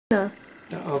Yeah.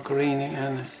 The ocarina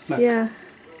and look. Yeah.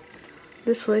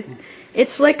 This way.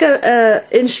 It's like a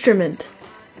instrument,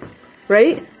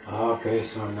 right? Okay,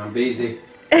 so now busy.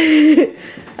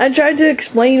 I tried to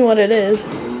explain what it is.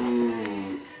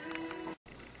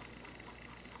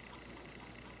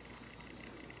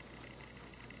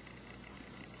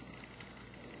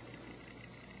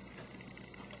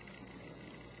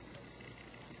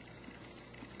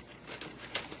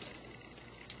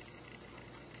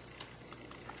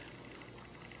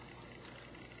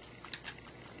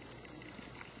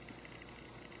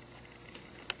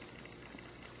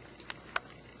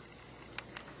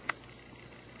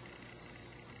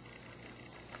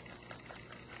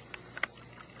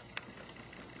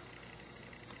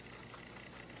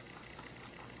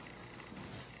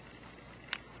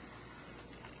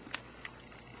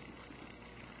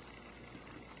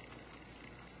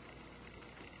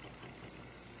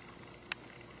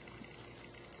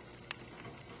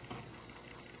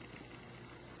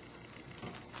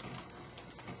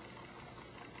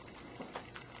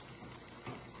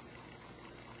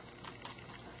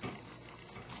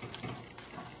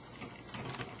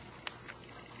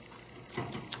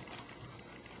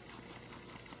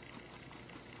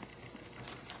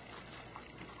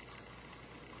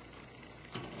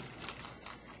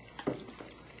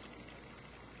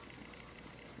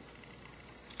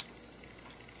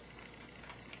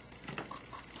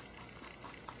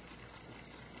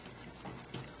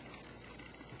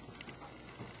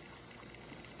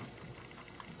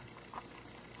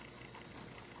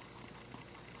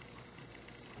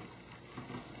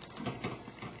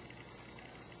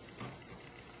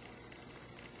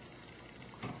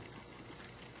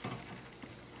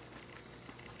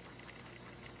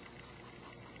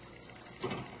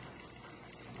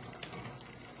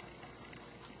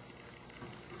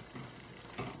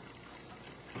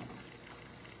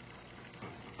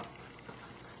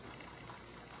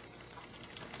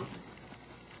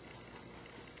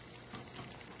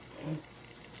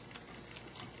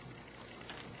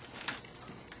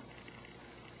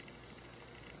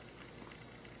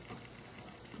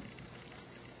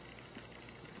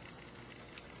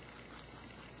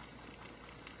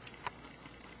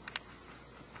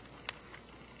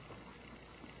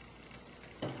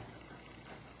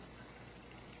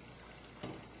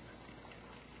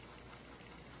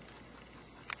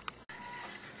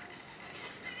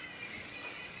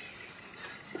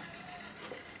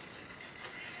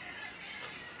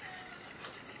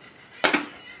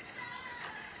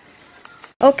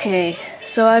 Okay,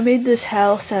 so I made this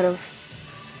house out of,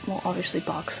 well, obviously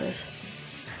boxes.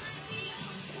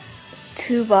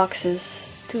 2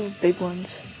 boxes, 2 big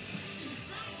ones.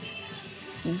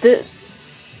 The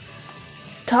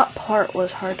top part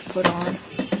was hard to put on.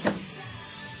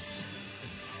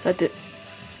 So I had to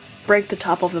break the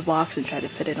top of the box and try to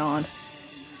fit it on.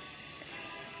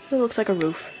 So it looks like a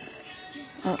roof.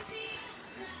 Oh.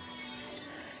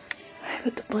 I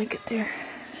put the blanket there.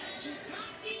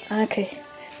 Okay.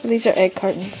 These are egg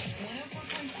cartons.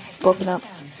 Broken up.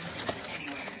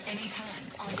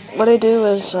 What I do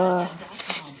is,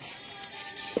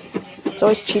 it's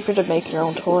always cheaper to make your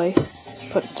own toy.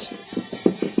 Put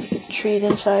treat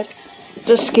inside.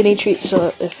 Just skinny treat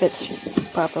so it fits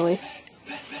properly.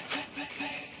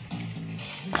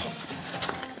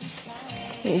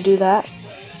 You do that,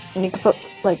 and you can put,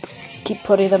 like, keep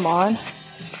putting them on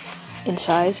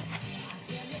inside.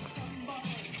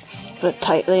 Put it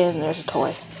tightly, and there's a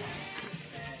toy.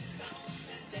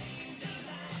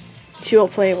 She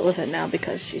won't play with it now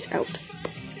because she's out.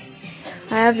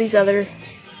 I have these other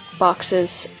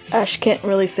boxes. Ash can't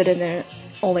really fit in there,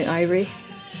 only Ivory.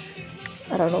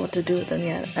 I don't know what to do with them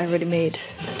yet. I already made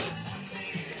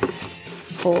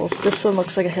holes. This one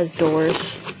looks like it has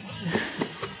doors.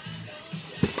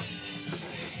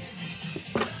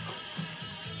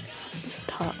 It's a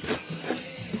top.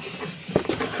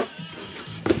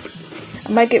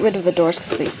 I might get rid of the doors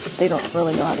because they don't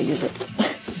really know how to use it.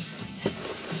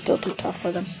 Still too tough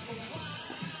for them.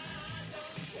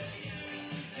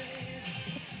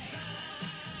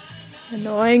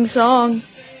 Annoying song.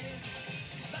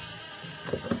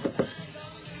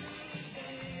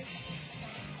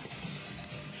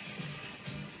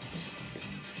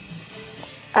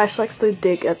 Ash likes to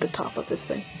dig at the top of this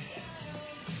thing.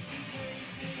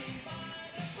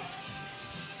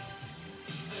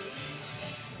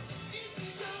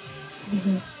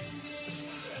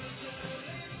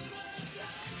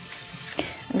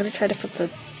 I'm gonna try to put the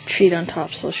treat on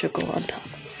top so she'll go on top.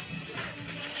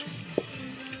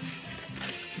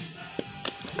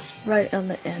 Right on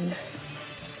the end.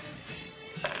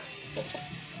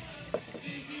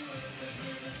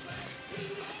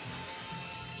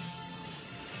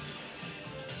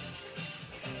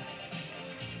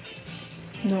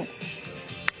 No.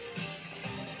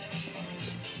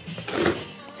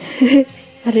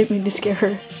 I didn't mean to scare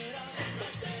her.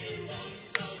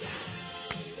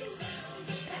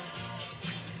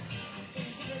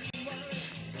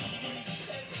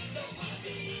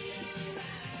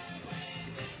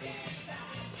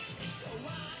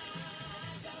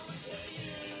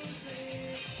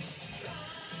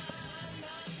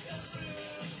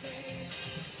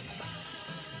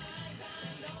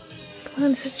 Come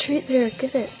on, there's a treat there.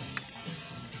 Get it.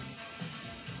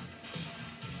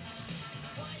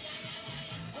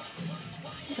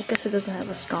 I guess it doesn't have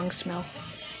a strong smell.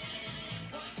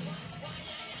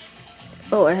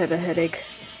 Oh, I have a headache.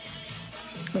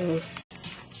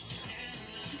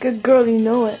 Good girl, you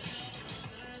know it.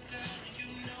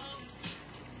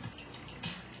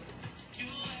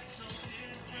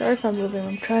 Sorry if I'm moving.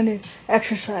 I'm trying to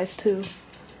exercise too.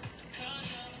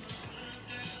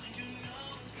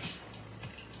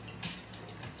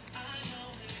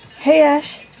 Hey,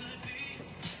 Ash.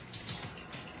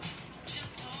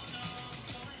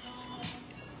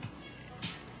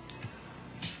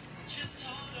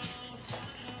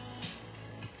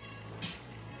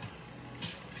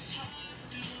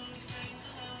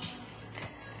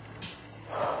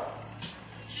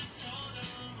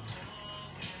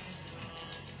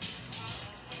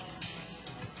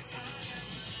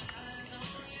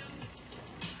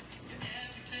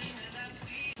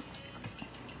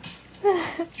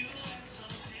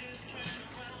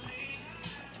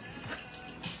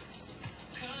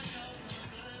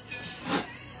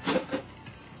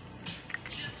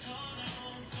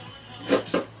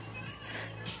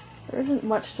 There isn't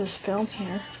much to film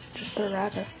here, just a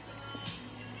rabbit.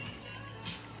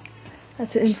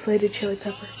 That's an inflated chili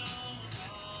pepper.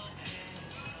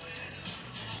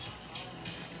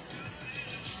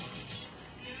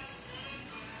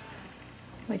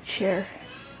 My chair.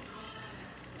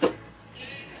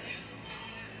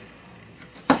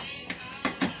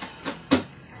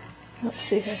 Let's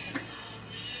see her.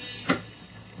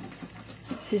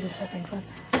 She's just having fun.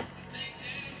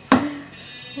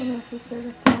 What else is there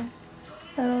to film?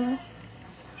 I don't know.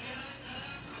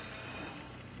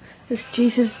 This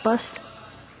Jesus bust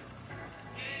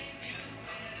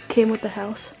came with the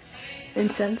house.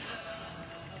 Incense.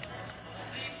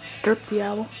 Derp the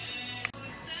owl.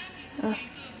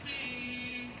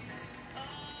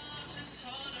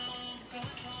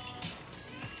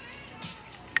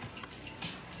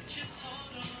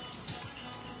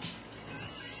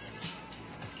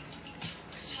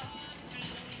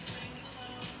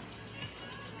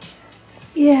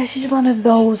 Yeah, she's one of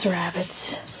those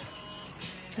rabbits.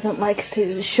 Doesn't like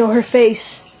to show her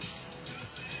face.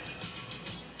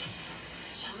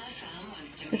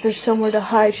 If there's somewhere to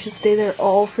hide, she'll stay there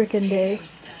all freaking day.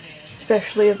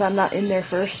 Especially if I'm not in there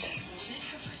first.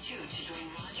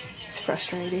 It's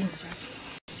frustrating.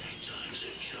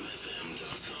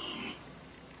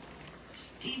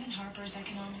 Stephen Harper's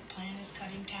economic plan is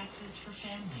cutting taxes for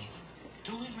families,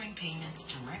 delivering payments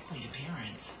directly to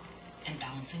parents, and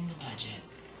balancing the budget.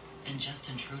 And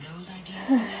Justin Trudeau's idea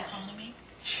for the economy?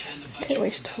 Can't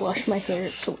wait to wash my hair,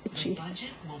 it's so itchy. The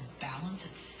budget will balance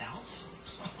itself?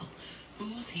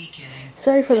 Who's he kidding?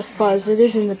 Sorry for the fuzz, it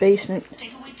is in the basement.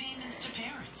 Take away payments to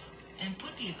parents and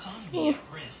put the economy at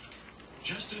risk.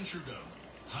 Justin Trudeau.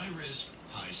 High risk,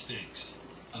 high stakes.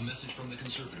 A message from the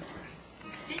Conservative Party.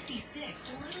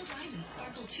 56 Little Diamonds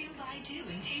sparkle 2x2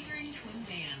 in tapering twin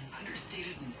bands.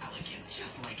 Understated and elegant,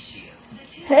 just like she is. The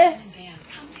two diamond bands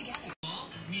come together.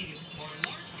 Small, medium, or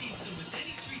large pizza with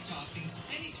any 3 toppings,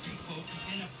 any 3 Coke,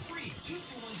 and a free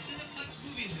 2-for-1 Cineplex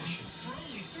movie edition for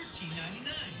only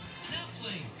 $13.99. Now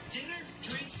playing dinner,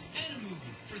 drinks, and a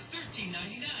movie for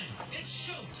 $13.99. It's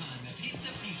showtime at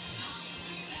Pizza Pizza.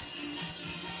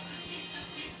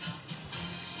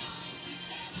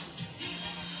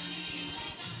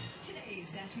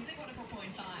 Today's Best Music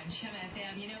 104.5 Chum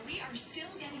FM. You know, we are still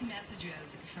getting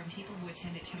messages from people who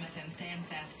attended Chum FM Fan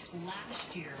Fest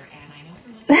last year, and I know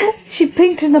everyone's excited. She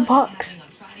pinked in the box. On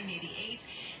Friday, May the 8th,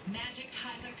 Magic,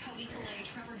 Kaiser, Kobe Calais,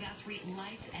 Trevor Guthrie,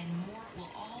 Lights, and more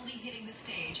will all be hitting the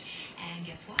stage. And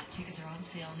guess what? Tickets are on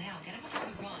sale now. Get them before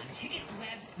they're gone.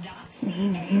 Ticketweb.ca. It's a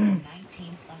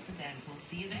 19+ event. We'll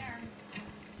see you there.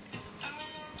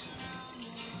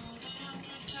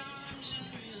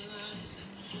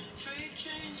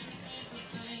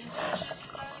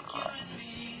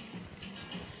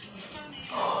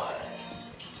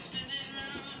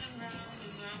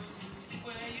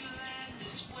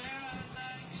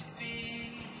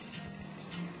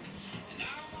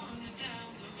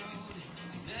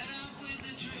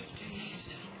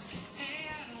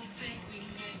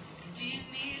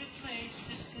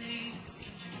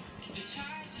 The time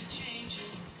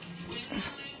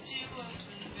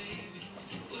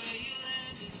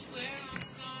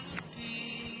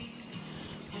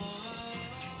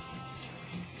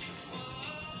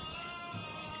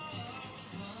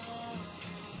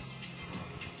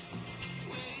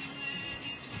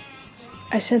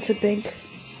I sense a bink.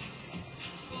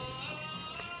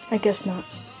 I guess not.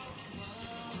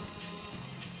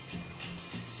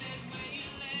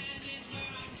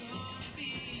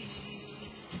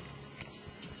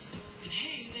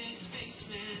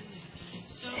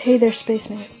 Hey there,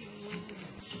 spaceman.